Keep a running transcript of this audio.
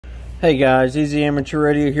Hey guys, Easy Amateur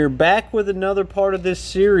Radio here, back with another part of this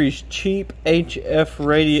series, cheap HF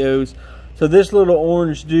radios. So this little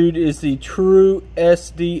orange dude is the True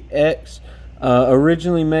SDX,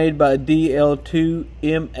 originally made by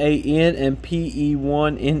DL2MAN and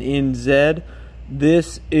PE1NNZ.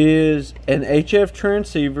 This is an HF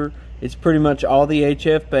transceiver. It's pretty much all the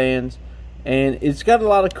HF bands, and it's got a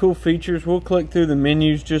lot of cool features. We'll click through the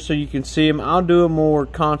menus just so you can see them. I'll do a more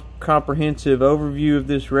comprehensive overview of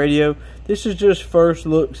this radio. This is just first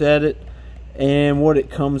looks at it and what it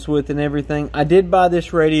comes with and everything. I did buy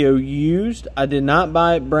this radio used. I did not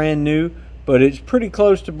buy it brand new, but it's pretty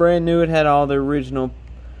close to brand new. It had all the original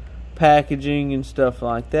packaging and stuff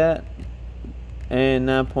like that. And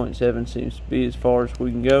 9.7 seems to be as far as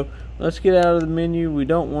we can go. Let's get out of the menu. We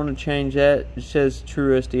don't want to change that. It says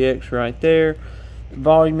True SDX right there.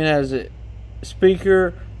 Volume, it has a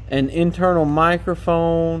speaker, an internal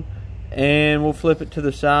microphone, and we'll flip it to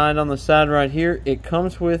the side. On the side right here, it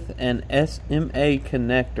comes with an SMA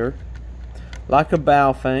connector, like a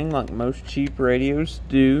Baofeng, like most cheap radios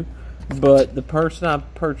do. But the person I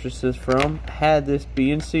purchased this from had this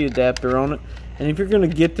BNC adapter on it. And if you're going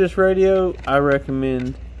to get this radio, I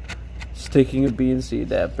recommend sticking a BNC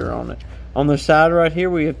adapter on it. On the side right here,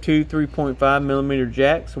 we have two 3.5mm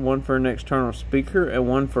jacks, one for an external speaker and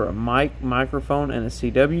one for a microphone and a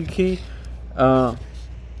CW key.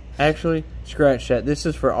 Actually, scratch that. This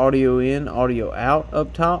is for audio in, audio out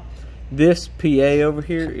up top. This PA over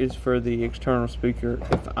here is for the external speaker,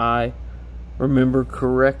 if I remember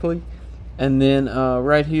correctly. And then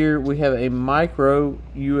right here we have a micro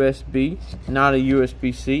USB, not a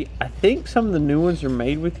USB-C. I think some of the new ones are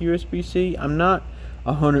made with USB-C. I'm not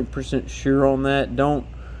 100% sure on that. Don't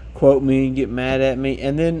quote me and get mad at me.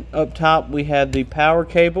 And then up top we have the power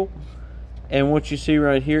cable. And what you see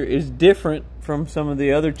right here is different from some of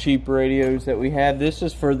the other cheap radios that we have. This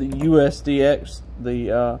is for the uSDX,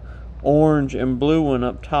 the orange and blue one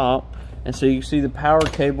up top. And so you can see the power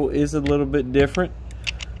cable is a little bit different.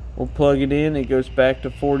 We'll plug it in. It goes back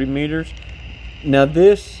to 40 meters. Now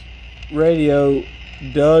this radio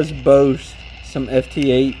does boast some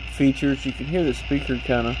FT8 features. You can hear the speaker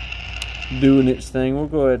kind of doing its thing. We'll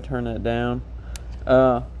go ahead and turn that down.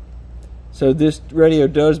 So this radio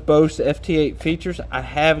does boast FT8 features. I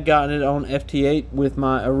have gotten it on FT8 with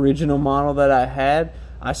my original model that I had.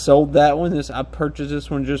 I sold that one. I purchased this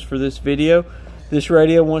one just for this video. This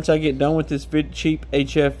radio, once I get done with this cheap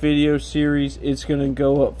HF video series, it's going to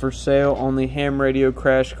go up for sale on the Ham Radio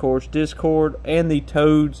Crash Course Discord and the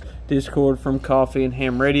Toads Discord from Coffee and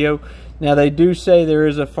Ham Radio. Now, they do say there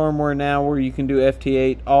is a firmware now where you can do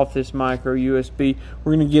FT8 off this micro USB.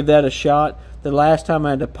 We're going to give that a shot. The last time I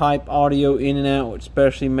had to pipe audio in and out with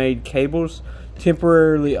specially made cables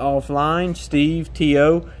temporarily offline, Steve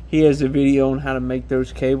T.O., he has a video on how to make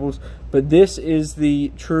those cables. But this is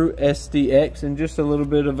the True SDX, and just a little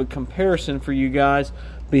bit of a comparison for you guys.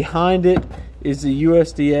 Behind it is the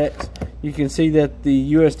uSDX. You can see that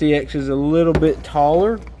the uSDX is a little bit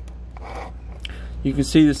taller. You can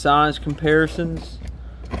see the size comparisons.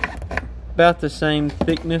 About the same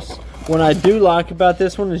thickness. What I do like about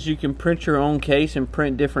this one is you can print your own case and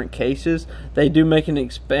print different cases. They do make an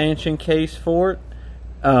expansion case for it,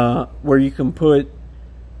 where you can put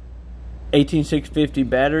 18650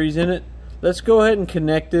 batteries in it. Let's go ahead and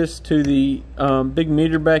connect this to the big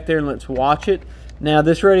meter back there and let's watch it. Now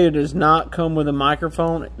this radio does not come with a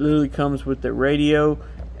microphone. It literally comes with the radio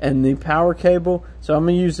and the power cable. So I'm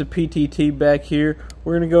going to use the PTT back here.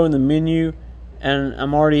 We're going to go in the menu, and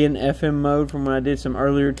I'm already in FM mode from when I did some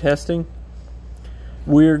earlier testing.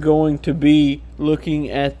 We're going to be looking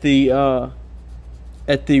at the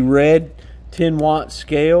red 10 watt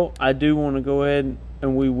scale. I do want to go ahead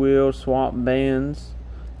and we will swap bands.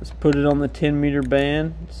 Let's put it on the 10 meter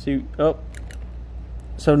band. See, oh,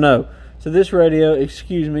 so no. So this radio,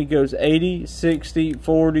 excuse me, goes 80, 60,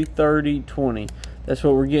 40, 30, 20. That's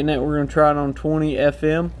what we're getting at. We're going to try it on 20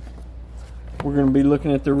 FM. We're going to be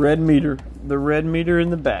looking at the red meter in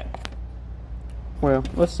the back. Well,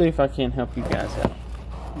 let's see if I can help you guys out.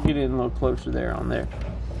 Get in a little closer there on there.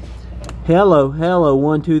 Hello, hello,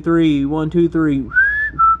 1, 2, 3, 1, 2, 3.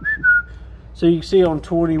 So you can see on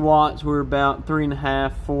 20 watts, we're about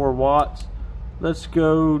 3.5, 4 watts. Let's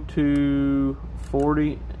go to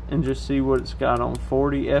 40 and just see what it's got on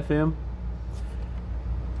 40 FM.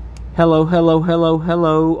 Hello, hello, hello,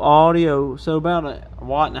 hello, audio. So about 1.5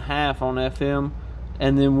 watts on FM.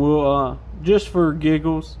 And then we'll, just for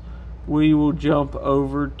giggles, we will jump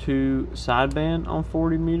over to sideband on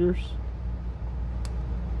 40 meters.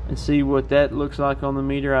 And see what that looks like on the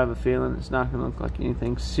meter. I have a feeling it's not going to look like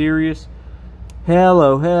anything serious.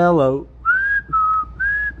 Hello, hello.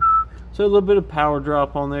 So a little bit of power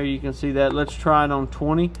drop on there. You can see that. Let's try it on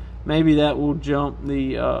 20. Maybe that will jump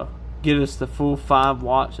the get us the full 5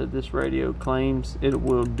 watts that this radio claims it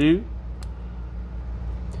will do.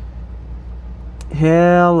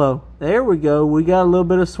 Hello. There we go. We got a little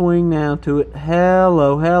bit of swing now to it.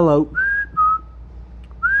 Hello, hello.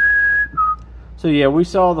 So yeah, we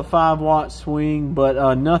saw the 5-watt swing,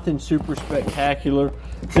 but nothing super spectacular.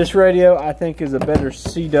 This radio, I think, is a better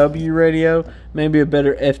CW radio, maybe a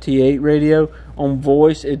better FT8 radio. On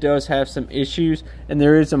voice, it does have some issues, and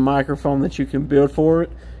there is a microphone that you can build for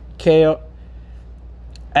it.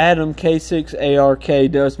 Adam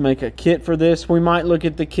K6ARK does make a kit for this. We might look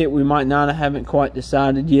at the kit. We might not. I haven't quite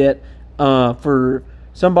decided yet. For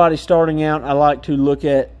somebody starting out, I like to look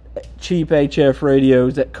at cheap HF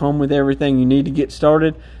radios that come with everything you need to get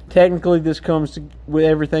started. Technically, this comes with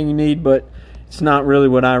everything you need, but it's not really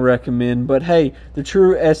what I recommend. But hey, the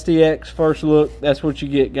true SDX first look, that's what you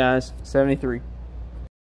get, guys. 73.